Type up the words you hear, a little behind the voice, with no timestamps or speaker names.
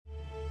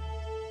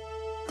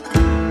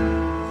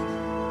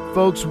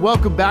Folks,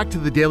 welcome back to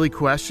the Daily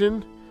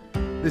Question.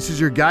 This is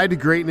your guide to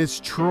greatness,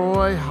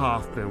 Troy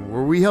Hoffman,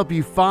 where we help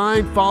you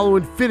find, follow,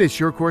 and finish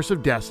your course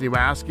of destiny by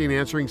asking and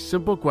answering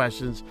simple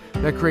questions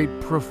that create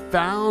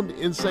profound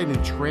insight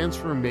and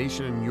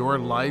transformation in your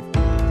life.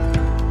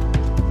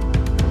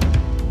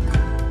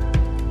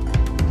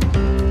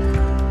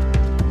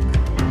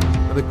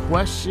 Now, the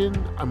question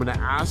I'm going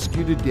to ask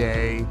you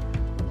today,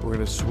 we're going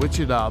to switch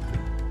it up.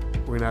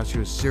 We're going to ask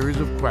you a series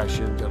of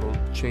questions that will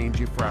change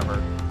you forever.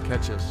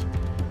 Catch this.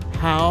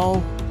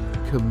 How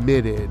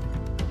committed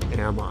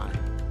am I?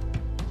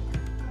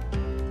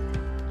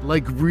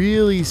 Like,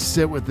 really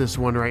sit with this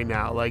one right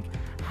now. Like,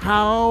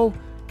 how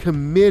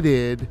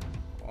committed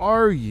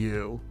are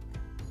you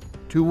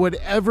to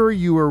whatever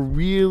you are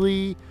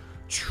really,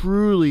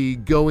 truly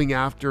going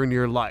after in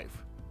your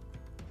life?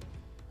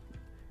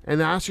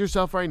 And ask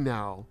yourself right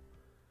now,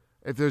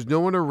 if there's no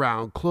one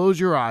around, close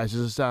your eyes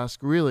and just ask,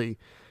 really,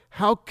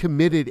 how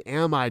committed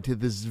am I to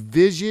this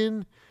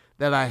vision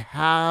that I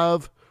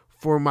have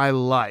for my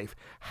life?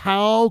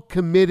 How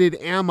committed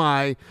am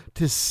I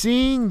to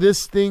seeing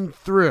this thing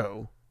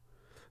through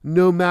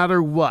no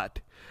matter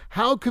what?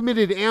 How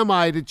committed am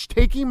I to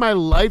taking my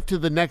life to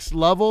the next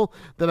level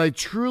that I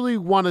truly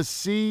want to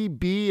see,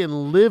 be,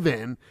 and live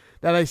in,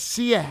 that I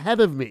see ahead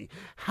of me?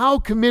 How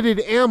committed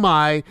am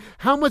I?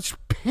 How much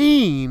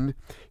pain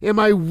am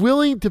I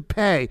willing to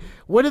pay?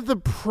 What is the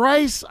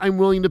price I'm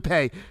willing to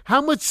pay?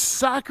 How much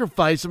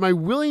sacrifice am I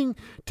willing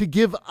to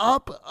give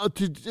up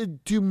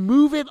to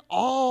move it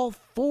all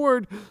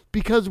forward?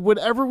 Because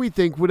whatever we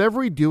think,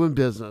 whatever we do in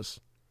business,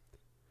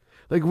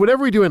 like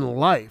whatever we do in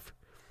life,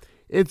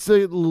 it's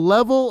a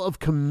level of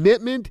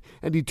commitment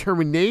and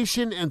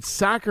determination and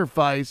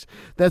sacrifice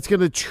that's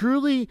going to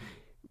truly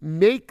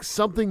make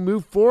something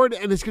move forward,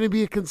 and it's going to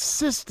be a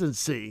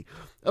consistency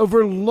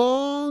over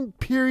long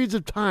periods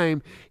of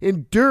time,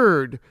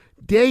 endured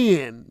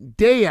day in,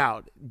 day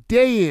out,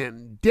 day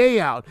in, day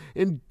out,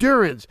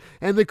 endurance,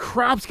 and the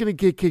crap's going to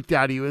get kicked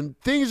out of you, and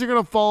things are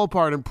going to fall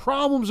apart, and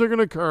problems are going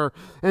to occur,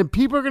 and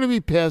people are going to be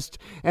pissed,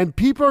 and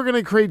people are going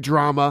to create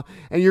drama,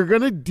 and you're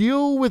going to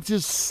deal with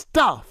just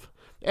stuff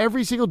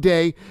every single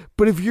day.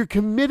 But if you're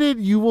committed,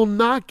 you will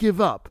not give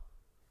up.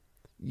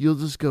 You'll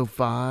just go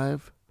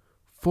 5,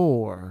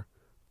 4,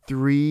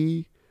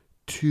 3,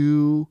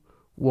 2,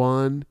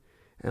 1,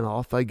 and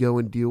off I go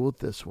and deal with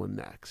this one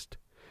next.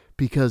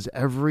 Because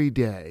every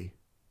day,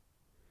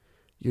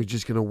 you're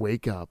just going to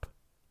wake up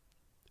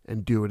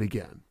and do it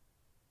again.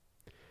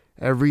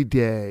 Every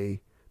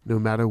day, no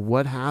matter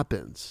what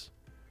happens,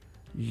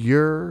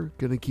 you're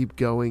going to keep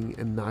going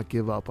and not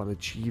give up on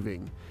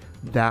achieving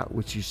that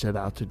which you set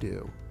out to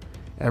do.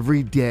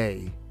 Every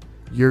day,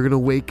 you're going to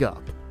wake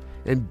up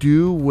and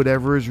do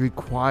whatever is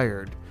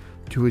required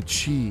to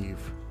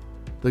achieve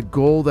the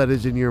goal that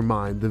is in your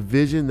mind, the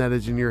vision that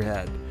is in your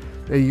head.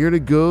 And you're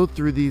going to go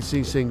through these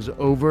things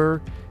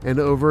over and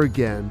over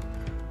again,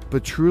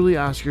 but truly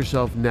ask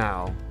yourself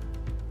now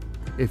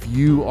if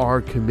you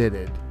are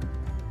committed.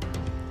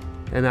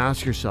 And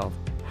ask yourself,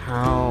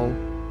 how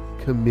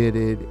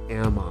committed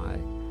am I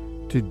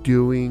to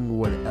doing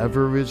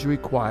whatever is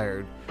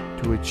required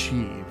to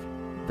achieve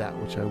that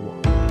which I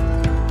want?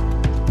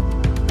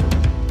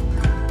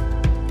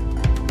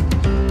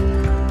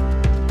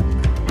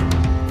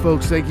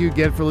 Folks, thank you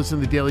again for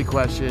listening to the Daily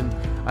Question.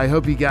 I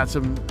hope you got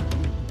some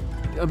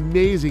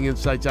amazing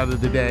insights out of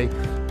the day.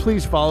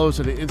 Please follow us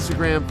on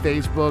Instagram,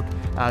 Facebook.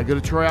 Go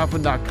to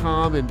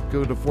troyhoffman.com and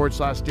go to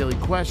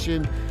 /Daily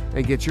Question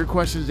and get your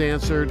questions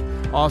answered.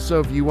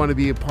 Also, if you want to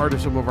be a part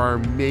of some of our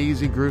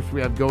amazing groups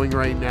we have going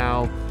right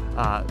now,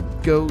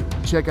 go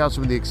check out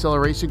some of the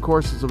acceleration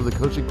courses, some of the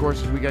coaching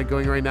courses we got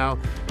going right now.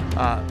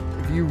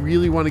 If you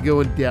really want to go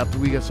in depth,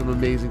 we got some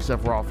amazing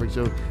stuff we're offering.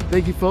 So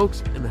thank you,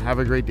 folks, and have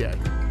a great day.